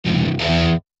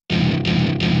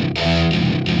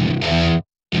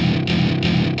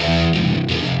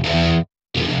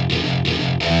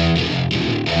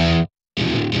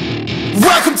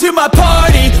to my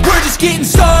party, we're just getting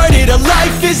started. A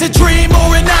life is a dream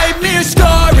or a nightmare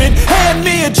scarring. Hand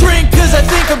me a drink cause I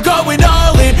think I'm going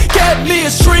all in. Get me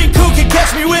a shrink who can catch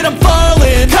me when I'm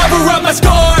falling. Cover up my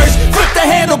scars, flip the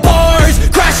handlebars,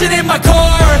 crashing in my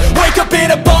car, wake up in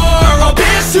a bar. I'll be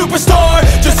a superstar,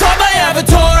 just on my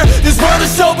avatar. This world is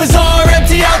so bizarre,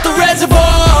 empty out the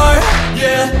reservoir.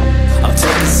 Yeah, I'm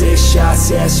taking 6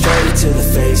 shots, yeah, straight to the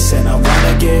face. And I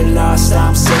wanna get lost,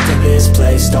 I'm sick of this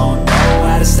place. Don't know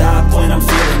how to stop when I'm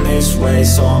feeling this way.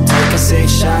 So I'm taking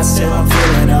 6 shots till I'm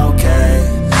feeling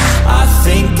okay. I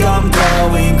think I'm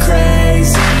going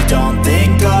crazy, don't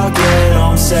think I'll get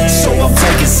home safe. So I'm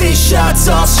taking 6 shots,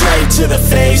 all straight to the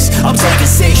face. I'm taking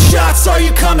 6 shots, are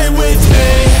you coming with me?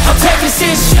 I'm taking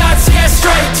 6 shots, yeah,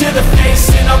 straight to the face.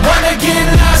 And I wanna get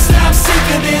lost, I'm sick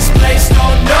of this place.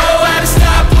 Don't know how to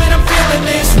stop when I'm feeling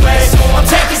this way. So I'm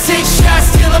taking 6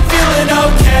 shots till I'm feeling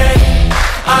okay.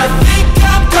 I think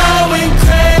I'm going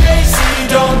crazy,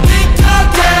 don't think I'll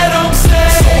get home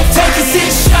safe. So I'm taking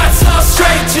 6 shots, all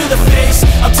straight to the face.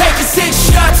 I'm taking 6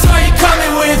 shots, are you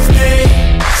coming with me?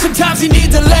 Sometimes you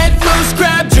need to let loose,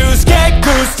 grab juice, get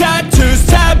goose, tattoos,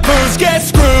 taboos, get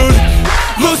screwed.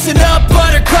 Loosen up,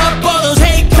 buttercup, all those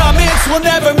hate comments will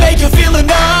never make you feel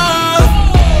enough.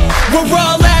 We're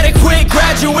all adequate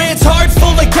graduates, heart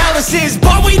full of calluses,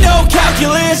 but we know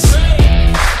calculus.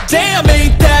 Damn,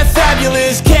 ain't that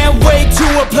fabulous? Can't wait to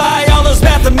apply all those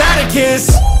mathematicus.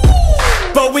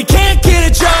 But we can't get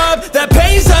a job that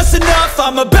pays us enough.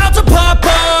 I'm about to pop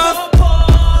off.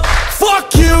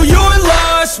 Fuck you, you're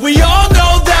lost. We all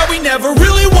know that we never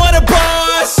really want a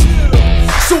boss.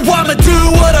 So I'ma do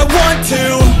what I want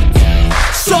to,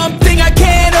 something I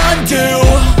can't undo.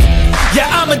 Yeah,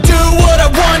 I'ma do what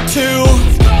I want to,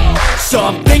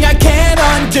 something I can't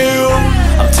undo.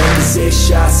 I'm taking 6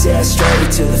 shots, yeah,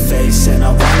 straight to the face. And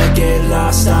I wanna get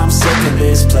lost, I'm sick of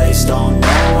this place. Don't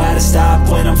know how to stop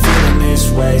when I'm feeling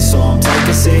this way. So I'm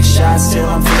taking 6 shots till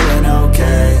I'm feeling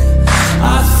okay.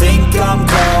 I think I'm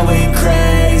going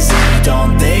crazy,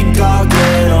 don't think I'll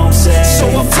get home safe. So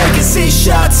I'm taking 6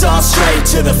 shots, all straight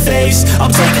to the face.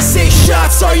 I'm taking 6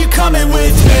 shots, are you coming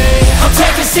with me? I'm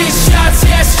taking 6 shots,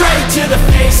 yeah, straight to the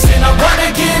face. And I wanna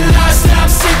get lost, I'm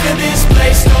sick of this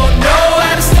place. Don't know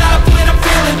how to stop when I'm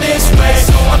feeling this way.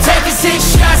 So I'm taking 6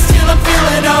 shots till I'm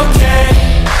feeling okay.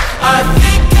 I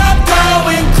think I'm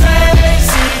going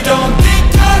crazy, don't think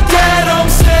I'll get home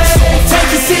safe. So I'm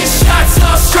taking 6 shots,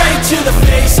 all straight to the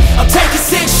face. I'm taking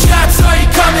 6 shots, are you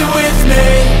coming with me?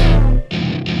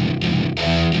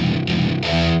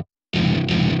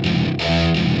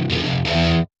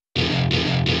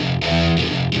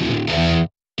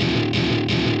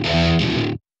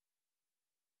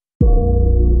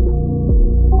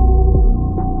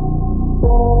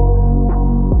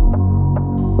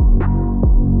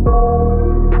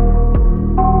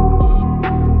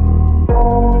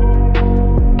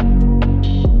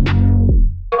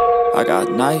 I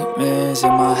got nightmares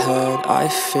in my head, I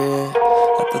fear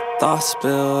that the thoughts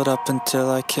build up until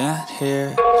I can't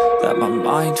hear, that my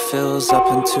mind fills up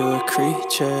into a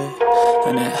creature,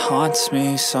 and it haunts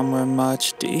me somewhere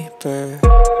much deeper.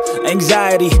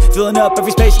 Anxiety, filling up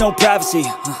every space, no privacy.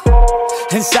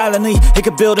 And silently, it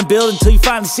could build and build until you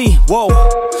finally see, whoa,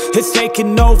 it's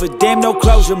taking over, damn, no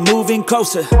closure, moving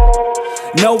closer.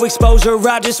 No exposure,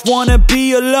 I just wanna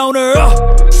be a loner.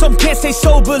 Some can't stay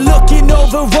sober, looking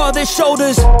over all their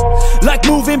shoulders, like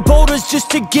moving boulders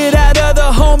just to get out of the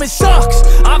home. It sucks,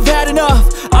 I've had enough,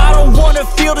 I don't wanna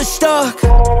feel the stuck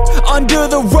under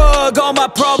the rug, all my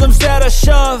problems that I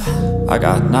shove. I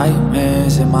got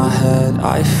nightmares in my head,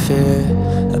 I fear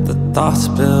that the thoughts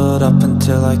build up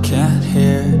until I can't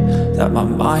hear, that my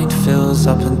mind fills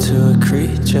up into a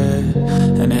creature,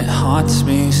 and it haunts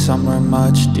me somewhere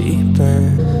much deeper.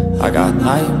 I got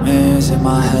nightmares in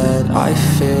my head, I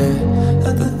fear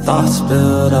that the thoughts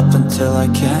build up until I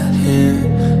can't hear,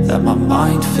 that my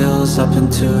mind fills up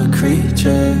into a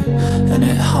creature, and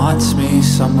it haunts me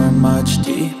somewhere much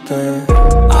deeper.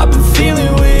 I've been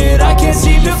feeling weird, I can't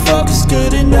seem to focus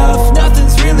good enough.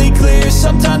 Nothing's really clear,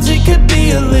 sometimes it could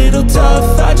be a little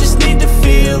tough. I just need to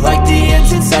feel like the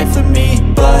end's in sight for me,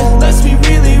 but let's be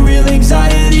really real,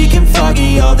 anxiety can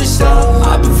foggy all this stuff.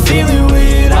 I've been feeling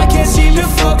weird, I can't seem to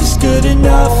focus good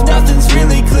enough. Nothing's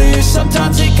really clear,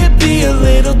 sometimes it could be a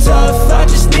little tough. I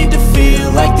just need to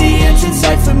feel like the end's in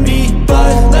sight for me,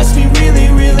 but let's be really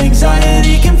real,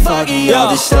 anxiety can foggy all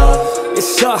this stuff. It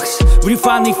sucks, When you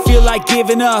finally feel like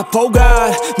giving up, oh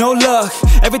God, no luck.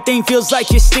 Everything feels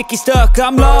like you're sticky stuck.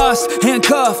 I'm lost,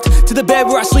 handcuffed to the bed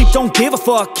where I sleep, don't give a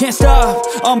fuck. Can't stop,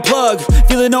 unplug,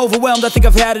 feeling overwhelmed, I think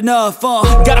I've had enough.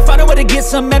 Gotta find a way to get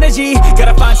some energy.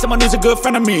 Gotta find someone who's a good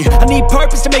friend of me. I need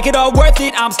purpose to make it all worth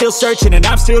it. I'm still searching and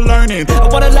I'm still learning. I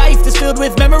want a life that's filled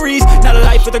with memories, not a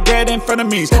life with regret and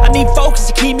frenemies. I need focus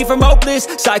to keep me from hopeless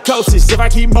psychosis if I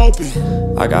keep moping.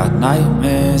 I got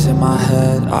nightmares in my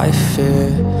head, I fear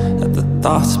that the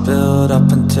thoughts build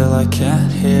up until I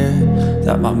can't hear,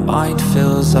 that my mind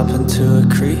fills up into a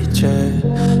creature,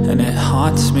 and it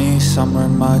haunts me somewhere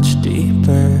much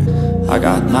deeper. I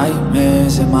got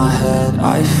nightmares in my head,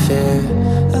 I fear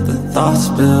that the thoughts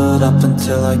build up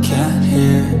until I can't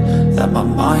hear, that my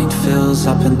mind fills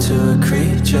up into a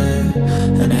creature,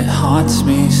 and it haunts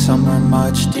me somewhere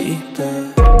much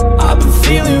deeper. I've been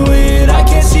feeling weird, I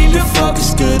can't seem to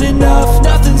focus good enough.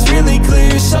 Nothing's really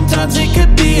clear, sometimes it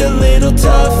could be a little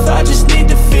tough. I just need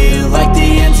to feel like the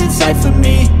end's in sight for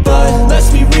me, but let's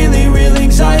be really real,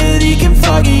 anxiety can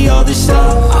foggy all this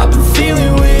stuff. I've been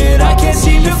feeling weird, I can't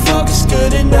seem to focus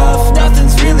good enough.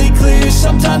 Nothing's really clear,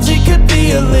 sometimes it could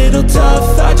be a little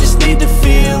tough. I just need to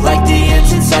feel like the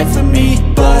end's in sight for me,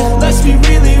 but let's be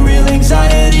really real,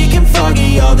 anxiety can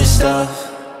foggy all this stuff.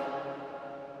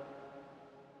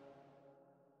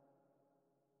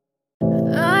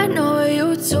 I know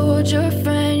you told your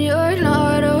friend you're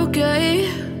not okay,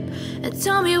 and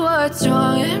tell me what's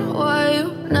wrong and why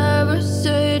you never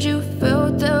said you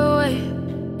felt that way.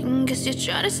 And guess you're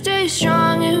trying to stay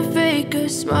strong and fake a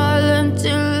smile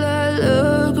until I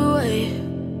look away.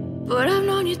 But I've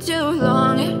known you too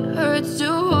long, it hurts to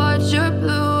watch your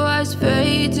blue eyes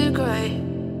fade to gray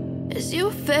as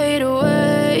you fade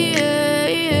away,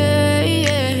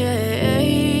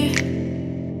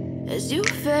 as you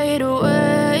fade away.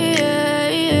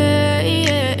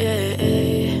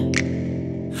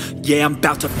 Yeah, I'm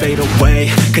about to fade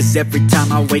away, cause every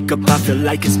time I wake up I feel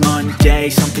like it's Monday.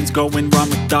 Something's going wrong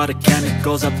with all the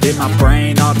chemicals up in my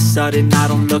brain. All of a sudden I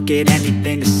don't look at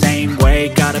anything the same way.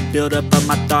 Gotta build up of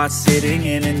my thoughts sitting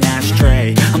in an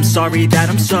ashtray. I'm sorry that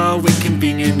I'm so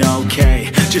inconvenient,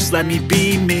 okay. Just let me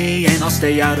be me and I'll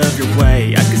stay out of your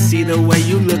way. I can see the way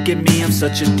you look at me, I'm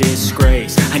such a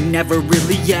disgrace. I never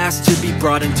really asked to be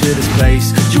brought into this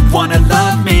place. You wanna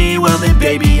love me? Well then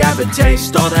baby I have a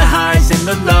taste. All the highs and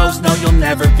the lows, no you'll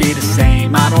never be the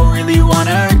same. I don't really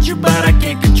wanna hurt you but I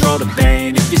can't control the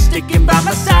pain. If you're sticking by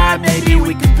my side maybe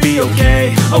we could be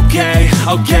okay.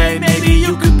 Okay, maybe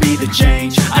you could be the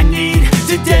change I need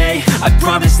today. I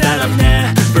promise that I've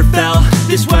never felt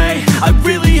this way. I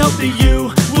really hope that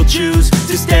you will choose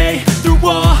to stay through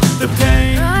all the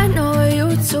pain. I know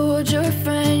you told your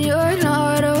friend you're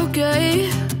not okay,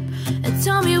 and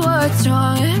tell me what's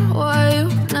wrong and why you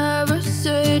never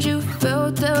said you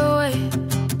felt that way.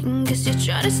 And guess you're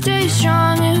trying to stay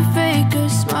strong and fake a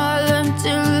smile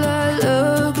until I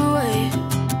look away.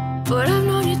 But I've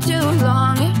known you too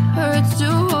long, it hurts to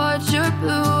watch your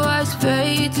blue eyes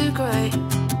fade to gray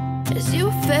as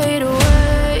you fade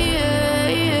away,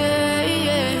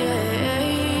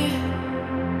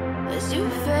 as you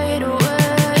fade away,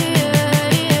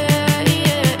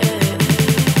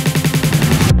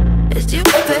 as you fade away. As you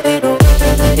fade away.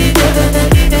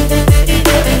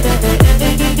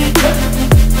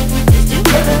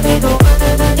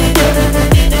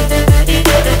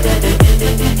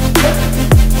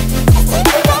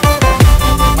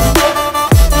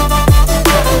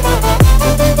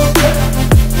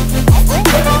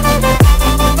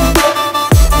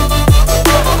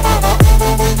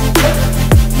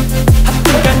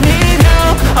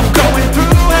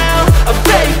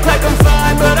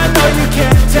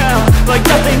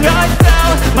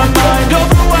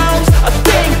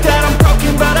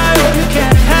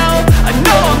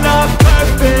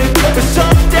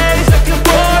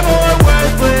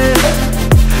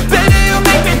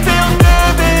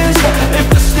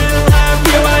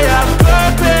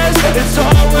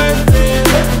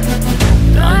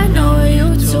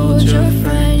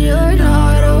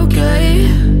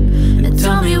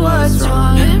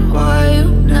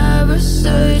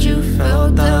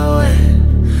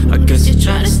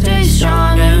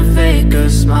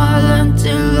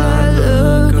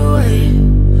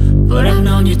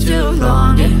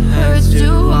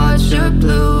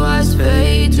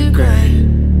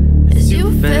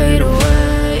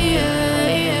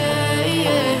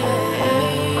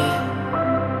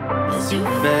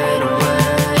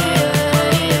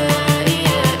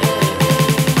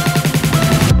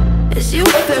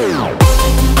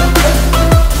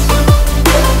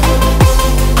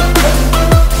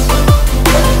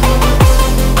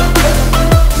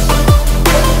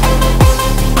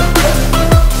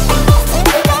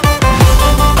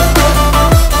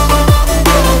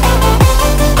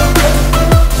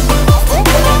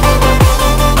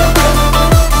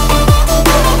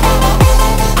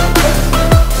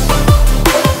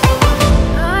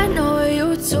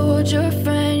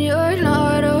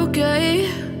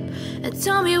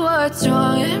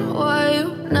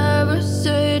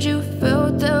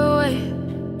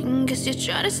 You're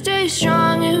trying to stay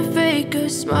strong and fake a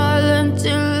smile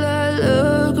until I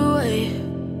look away.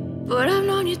 But I've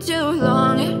known you too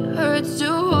long, it hurts to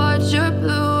watch your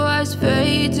blue eyes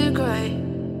fade to gray.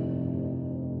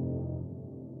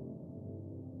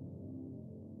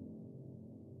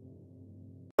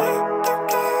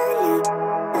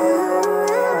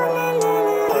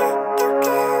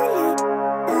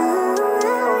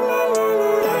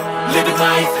 Living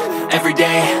life, every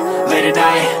day, late at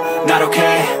night, not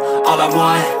okay. All I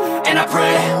want, and I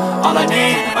pray, all I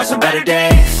need are some better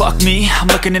days. Fuck me, I'm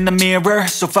looking in the mirror,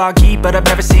 so foggy, but I've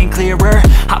never seen clearer.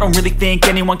 I don't really think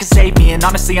anyone can save me, and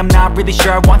honestly I'm not really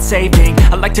sure I want saving.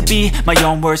 I like to be my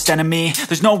own worst enemy.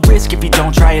 There's no risk if you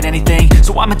don't try at anything,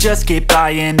 so I'ma just keep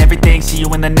buying everything. See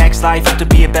you in the next life, have to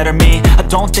be a better me. I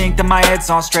don't think that my head's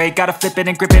on straight, gotta flip it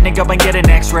and grip it and go and get an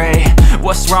x-ray.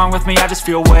 What's wrong with me? I just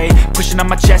feel weight pushing on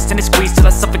my chest and it squeezes till I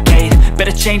suffocate.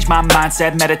 Better change my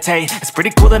mindset, meditate. It's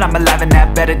pretty cool that I'm alive and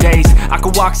have better days. I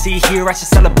could walk, see, hear, I should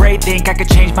celebrate. Think I could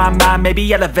change my mind,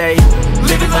 maybe elevate.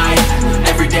 Living life,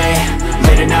 every day,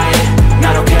 late at night,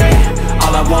 not okay.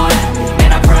 All I want,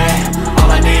 and I pray, all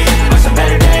I need are some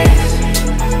better days.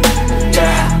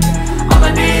 Yeah, all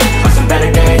I need are some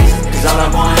better days. Cause all I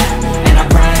want, and I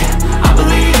pray, I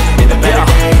believe in the better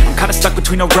days. I'm kinda stuck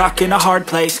between a rock and a hard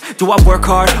place. Do I work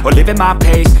hard or live at my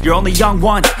pace? You're only young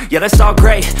once, yeah that's all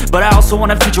great, but I also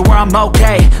want a future where I'm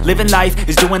okay. Living life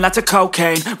is doing lots of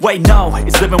cocaine. Wait no,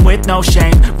 it's living with no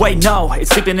shame. Wait no, it's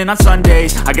sleeping in on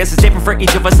Sundays. I guess it's different for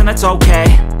each of us and that's okay.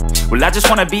 Well I just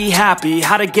wanna be happy,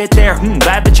 how to get there?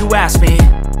 Glad that you asked me.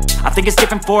 I think it's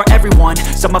different for everyone.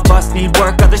 Some of us need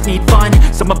work, others need fun.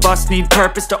 Some of us need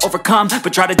purpose to overcome.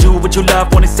 But try to do what you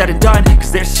love when it's said and done.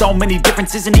 Cause there's so many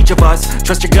differences in each of us.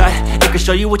 Trust your gut, it can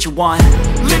show you what you want.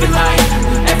 Living life,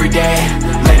 every day,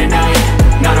 late at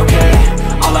night, not okay.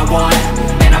 All I want,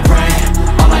 and I pray,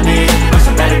 all I need are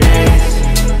some better days.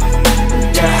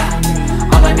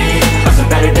 Yeah, all I need are some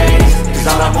better days. Cause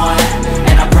all I want,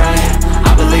 and I pray,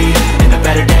 I believe in the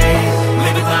better days.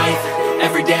 Living life,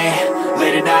 every day,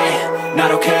 late at night,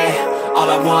 not okay. All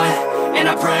I want, and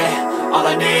I pray, all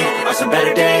I need are some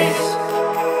better days.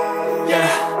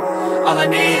 Yeah, all I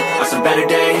need are some better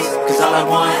days. Cause all I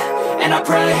want, and I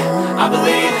pray, I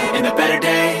believe in the better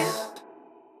days.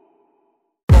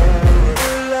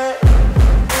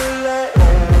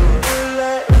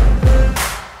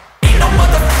 Ain't no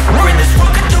motherfucker in this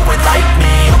world could do it like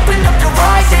me. Open up your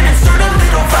eyes and insert a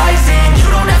little rising. You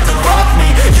don't have to love me,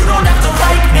 you don't have to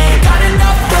like me. Got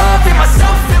enough love in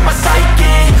myself, in my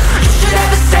psyche. You should have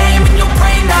the same in your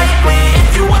brain nightly.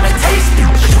 If you wanna taste it,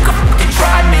 you can fucking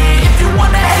try me. If you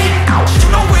wanna hate, you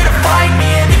know where to find me.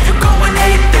 And if you go and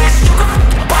hate this, you can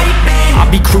fucking bite me.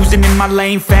 I'll be cruising in my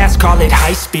lane fast, call it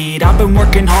high speed. I've been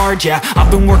working hard, yeah, I've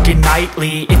been working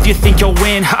nightly. If you think you'll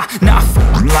win, ha, not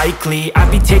likely. I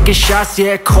be taking shots,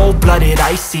 yeah, cold-blooded,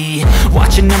 icy.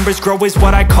 Watching numbers grow is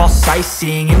what I call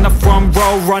sightseeing. In the front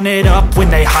row, run it up when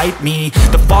they hype me.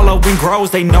 The following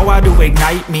grows, they know how to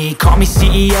ignite me. Call me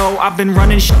CEO, I've been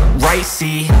running shit right,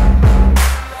 see.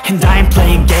 And I ain't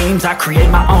playing games, I create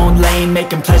my own lane.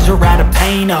 Making pleasure out of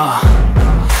pain,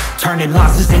 turning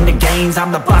losses into gains.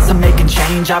 I'm the boss, I'm making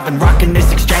change. I've been rocking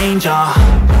this exchange,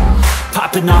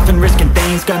 popping off and risking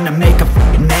things. Gonna make a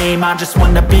f***ing name, I just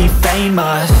wanna be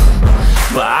famous.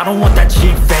 But I don't want that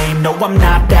cheap fame, no I'm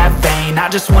not that vain. I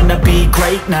just wanna be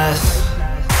greatness.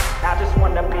 I just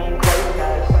wanna be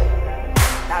greatness.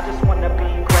 I just wanna be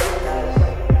greatness.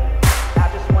 I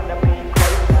just wanna be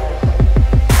greatness.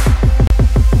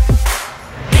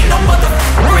 Ain't no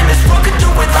motherfucker in this world could do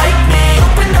it like me.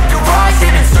 Open up your eyes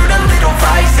and insert a little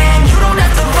rising. You don't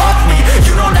have to love me,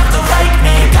 you don't have to like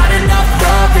me. Got enough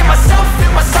love in myself,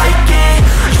 in my psyche.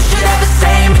 You should have the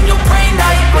same in your brain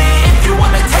nightly. If you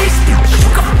wanna taste it, you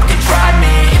can fucking try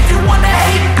me. If you wanna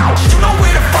hate, you know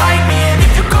where to find me. And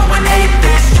if you go and hate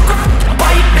this, you can fucking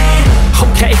bite me.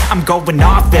 Okay, I'm going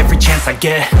off every chance I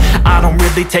get. I don't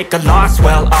really take a loss,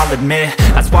 well, I'll admit.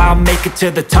 That's why I'll make it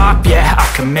to the top, yeah, I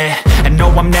commit. And no,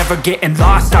 I'm never getting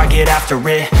lost, I get after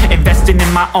it. Investing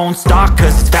in my own stock,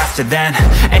 cause it's faster than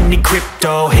any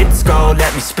crypto hits go,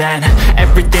 let me spend.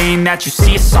 Everything that you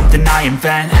see is something I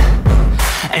invent.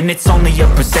 And it's only a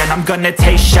percent. I'm gonna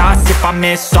take shots. If I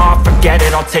miss all, forget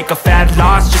it. I'll take a fat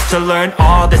loss just to learn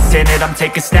all that's in it. I'm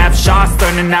taking snapshots,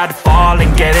 learning how to fall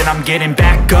and get it. I'm getting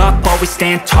back up, always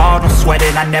stand tall, don't sweat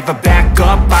it. I never back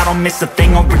up, I don't miss a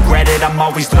thing or regret it. I'm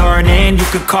always learning, you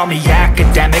could call me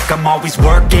academic. I'm always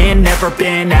working, never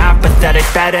been apathetic.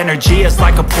 That energy is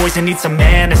like a poison, needs some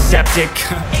antiseptic.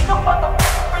 Ain't no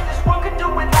motherfucker in this world could do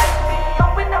it like me.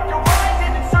 Open up your eyes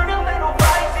and insert a little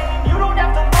rising. You don't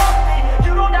have to love me,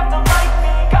 you don't have to like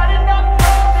me. Got enough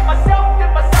love in myself,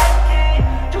 in my psyche.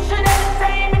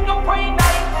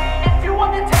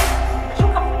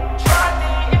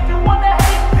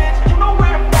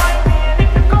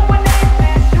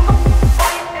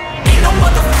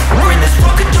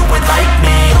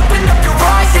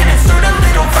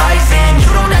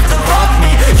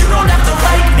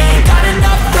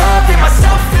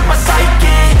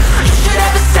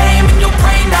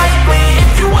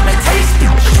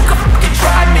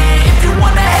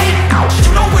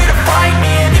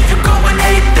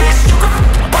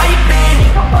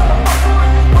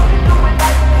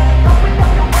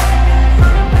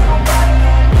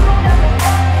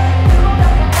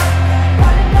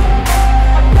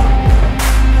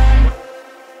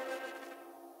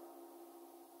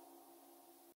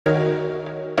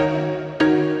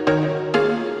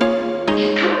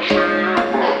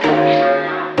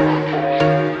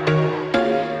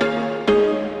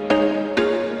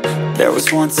 There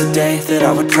was once a day that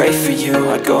I would pray for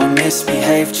you. I'd go and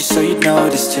misbehave just so you'd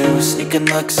notice too. Sneaking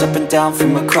looks up and down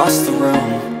from across the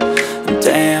room. And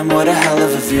damn, what a hell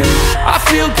of a view. I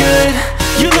feel good,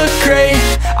 you look great,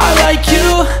 I like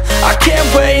you, I can't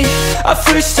wait. A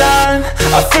first time,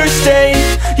 a first date,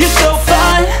 you're so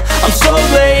fine, I'm so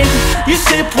late. You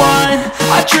sip wine,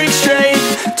 I drink straight,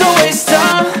 don't waste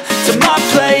time to my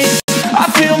place. I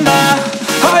feel my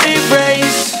heart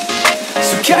erase,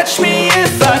 so catch me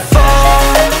if I fall.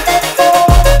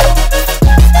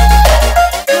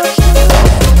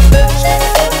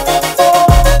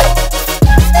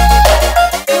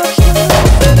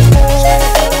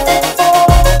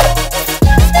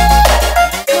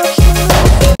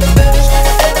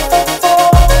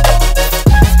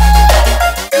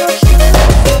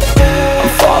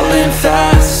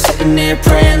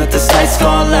 Praying that this night's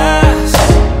gonna last.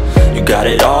 You got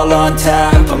it all on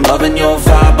tap, I'm loving your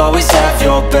vibe, always have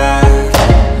your back.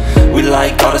 We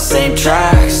like all the same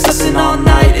tracks, listen all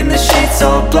night in the sheets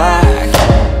all black.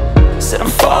 Said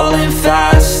I'm falling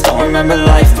fast, don't remember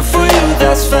life before you,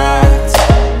 that's fact.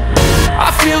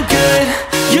 I feel good,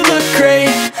 you look great,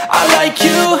 I like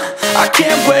you, I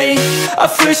can't wait. A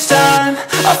first time,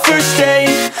 a first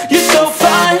date, you're so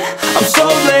fine, I'm so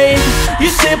late. You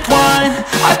sip wine,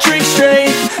 I drink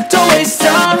straight, don't waste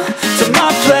time to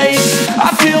my place.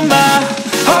 I feel my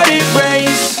heart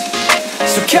erase,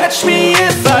 so catch me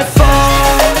if I fall.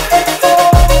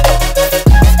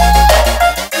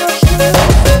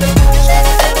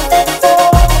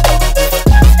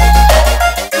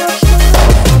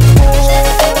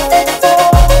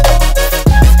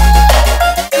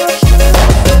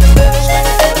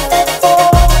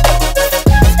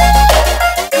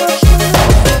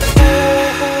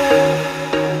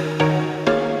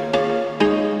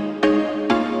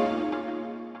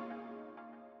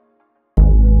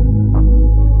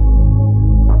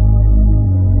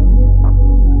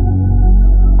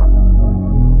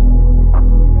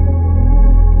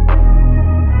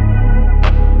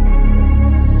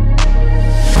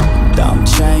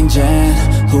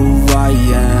 Who I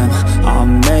am,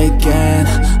 I'm making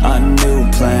a new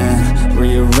plan,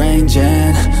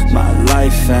 rearranging my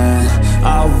life and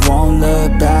I won't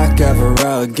look back ever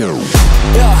again.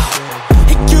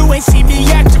 You ain't see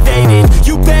me activated,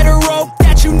 you better hope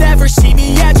that you never see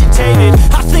me agitated.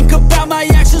 I think about my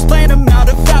actions, plan them out,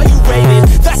 evaluated.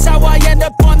 That's how I end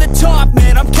up on the top,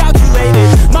 man, I'm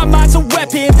calculated. My mind's a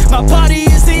weapon, my body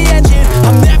is the engine.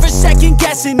 I'm never second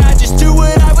guessing, I just do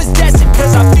what I was destined.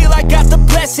 Cause I feel I got the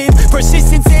blessing,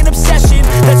 persistence and obsession.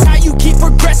 That's how you keep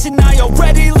progressing, I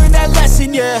already learned that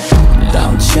lesson, yeah.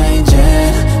 I'm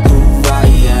changing who I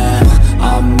am,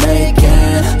 I'm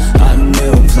making a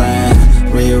new plan,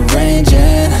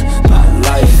 rearranging my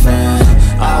life and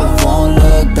I won't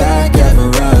look back ever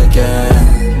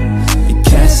again. You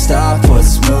can't stop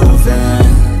what's moving,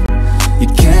 you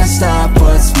can't stop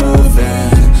what's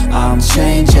moving. I'm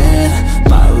changing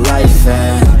my life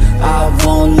and I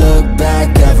won't look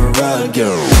back ever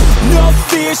again. No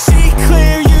fear, see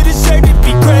clear, you deserve to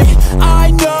be great.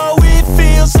 I know it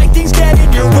feels like things get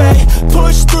in your way.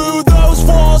 Push through those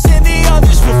walls and the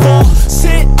others will fall.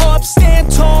 Sit up,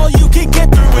 stand tall, you can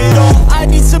get through it all. I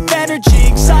need some energy,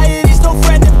 anxiety's no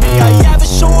friend to me. I have a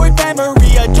short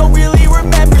memory, I don't really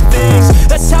remember things.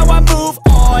 That's how I move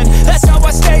on, that's how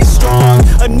I stay strong.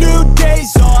 A new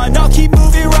day's on, I'll keep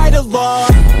moving right along.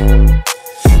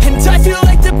 And I feel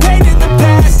like the pain in the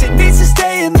past, it needs to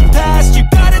stay in the past. You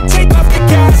gotta take off the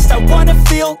cast. I wanna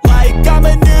feel like I'm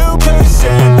a new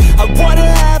person. I wanna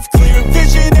have clear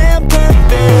vision and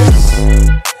purpose.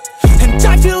 And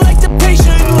I feel like the pain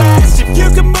shouldn't last. If you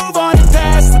can move on and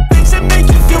past the things that make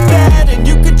you feel bad, and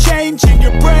you can change in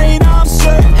your brain, I'm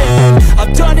certain.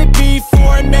 I've done it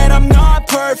before and man, I'm not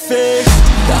perfect.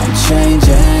 I'm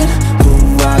changing who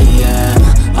I am,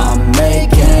 I'm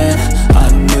making a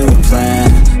new plan,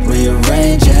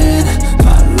 rearranging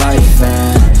my life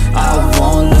and I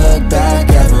won't look back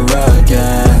ever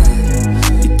again.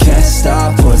 You can't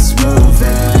stop what's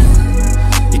moving,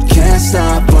 you can't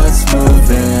stop what's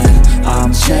moving.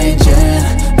 I'm changing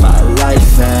my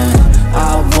life and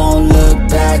I won't look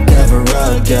back ever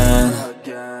again.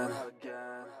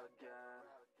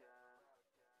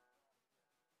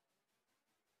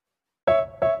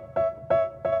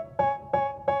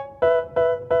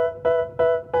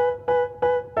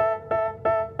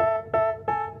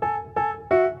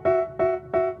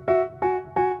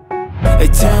 They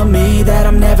tell me that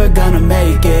I'm never gonna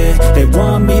make it. They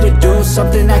want me to do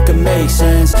something that could make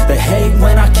sense. They hate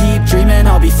when I keep dreaming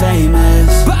I'll be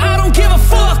famous, but I don't give a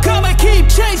fuck, I'ma keep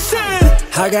chasing.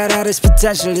 I got all this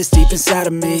potential that's deep inside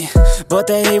of me, but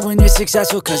they hate when you're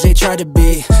successful cause they try to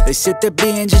be. They sit there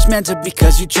being judgmental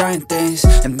because you're trying things,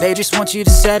 and they just want you to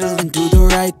settle and do the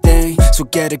right thing. So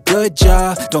get a good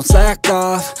job, don't slack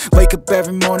off. Wake up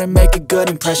every morning, make a good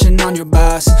impression on your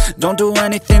boss. Don't do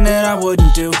anything that I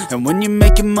wouldn't do, and when you're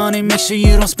making money, make sure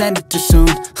you don't spend it too soon.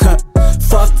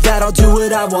 Fuck that, I'll do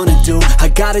what I wanna do. I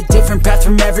got a different path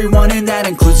from everyone, and that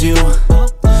includes you.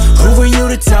 Who are you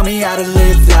to tell me how to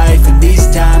live life? In these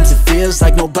times it feels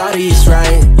like nobody's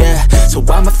right, yeah. So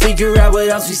I'ma figure out what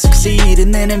else we succeed,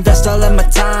 and then invest all of my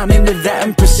time into that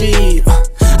and proceed.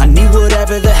 I need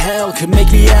whatever the hell could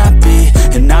make me happy,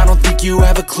 and I don't think you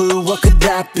have a clue what could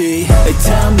that be. They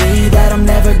tell me that I'm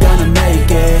never gonna make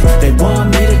it. They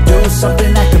want me to do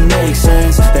something that can make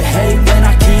sense. They hate when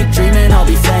I keep dreaming I'll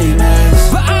be famous,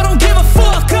 but I don't give a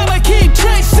fuck, I'ma keep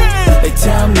chasing. They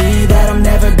tell me that I'm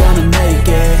never gonna make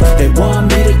it. They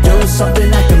want me to do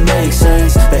something that can make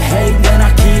sense. They hate when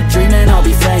I keep dreaming I'll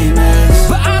be famous,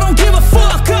 but I don't give a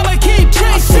fuck, I'ma keep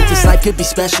chasing. I think this life could be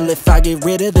special if I get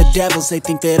rid of the devils. They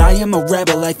think that I am a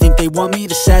rebel, I think they want me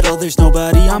to settle. There's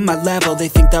nobody on my level, they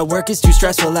think that work is too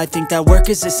stressful. I think that work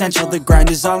is essential, the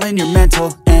grind is all in your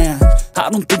mental. And I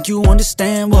don't think you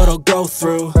understand what I'll go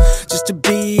through just to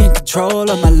be in control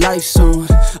of my life soon.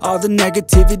 All the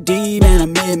negativity, man,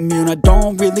 I'm immune. I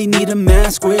don't really need a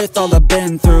mask with all I've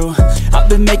been through. I've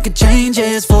been making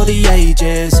changes for the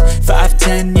ages.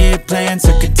 5-10 year plans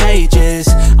are contagious.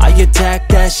 I attack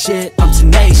that shit, I'm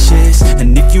tenacious.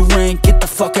 And if you ain't, get the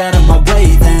fuck out of my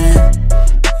way then.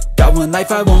 Got one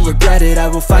life, I won't regret it. I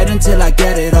will fight until I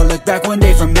get it. I'll look back one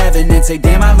day from heaven and say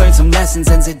damn, I learned some lessons.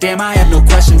 And say damn, I have no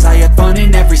questions. I had fun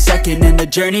in every second, and the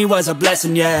journey was a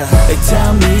blessing, yeah. They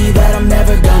tell me that I'm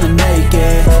never gonna make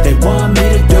it. They want me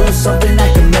to do something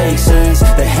that can make sense.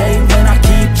 They hate when I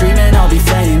keep dreaming I'll be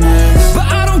famous, but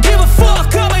I don't give a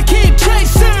fuck, I'ma keep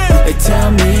chasing. They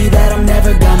tell me that I'm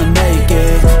never gonna make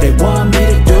it. They want me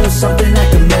to do something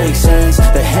that can make sense.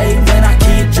 They hate when I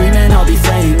keep dreaming I'll be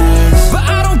famous, but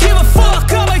I don't give a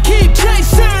fuck, I'ma keep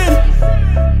chasing.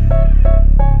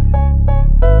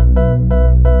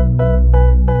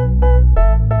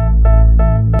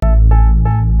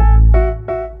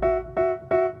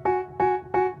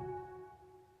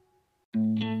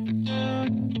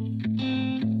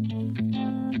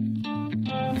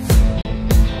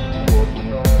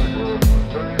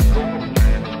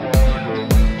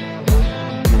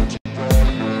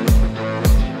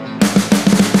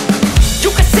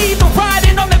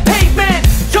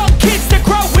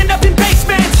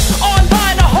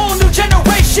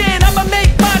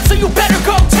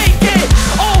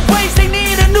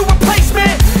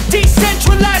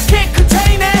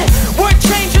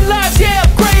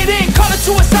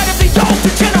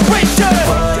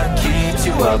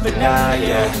 At night,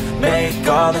 yeah. Make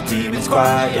all the demons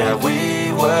quiet, yeah.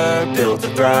 We were built to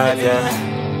thrive, yeah.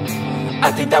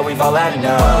 I think that we've all had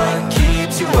enough. What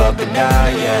keeps you up at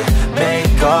night, yeah.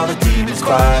 Make all the demons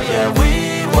quiet, yeah.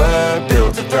 We were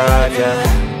built to thrive, yeah.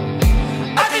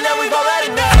 I think that we've all had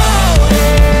enough. Oh,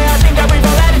 yeah, I think that we've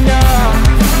all had enough.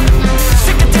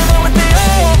 Sick of dealing with the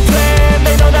old plan.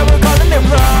 They know that we're calling it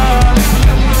wrong.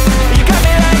 You got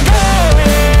me like, oh,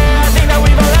 yeah, I think that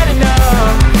we've all had enough.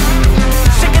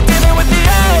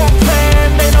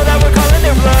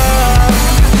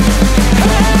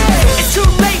 It's too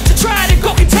late to try to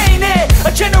go contain it.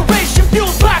 A generation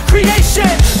fueled by creation.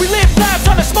 We live lives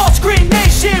on a small screen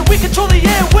nation. We control the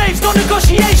airwaves, no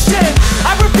negotiation.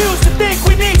 I refuse to think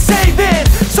we need saving.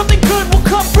 Something good will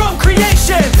come from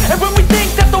creation. And when we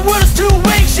think that the world is too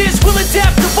anxious, we'll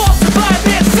adapt, evolve, survive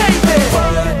and save it.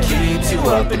 What keeps you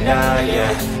up at night,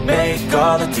 yeah. Make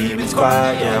all the demons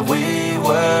quiet, yeah. We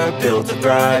were built to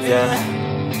thrive, yeah.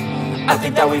 I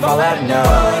think that we've all had enough.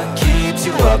 What keeps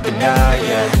you up at night,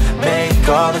 yeah. Make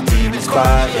all the demons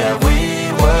quiet, yeah.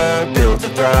 We were built to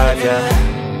thrive, yeah.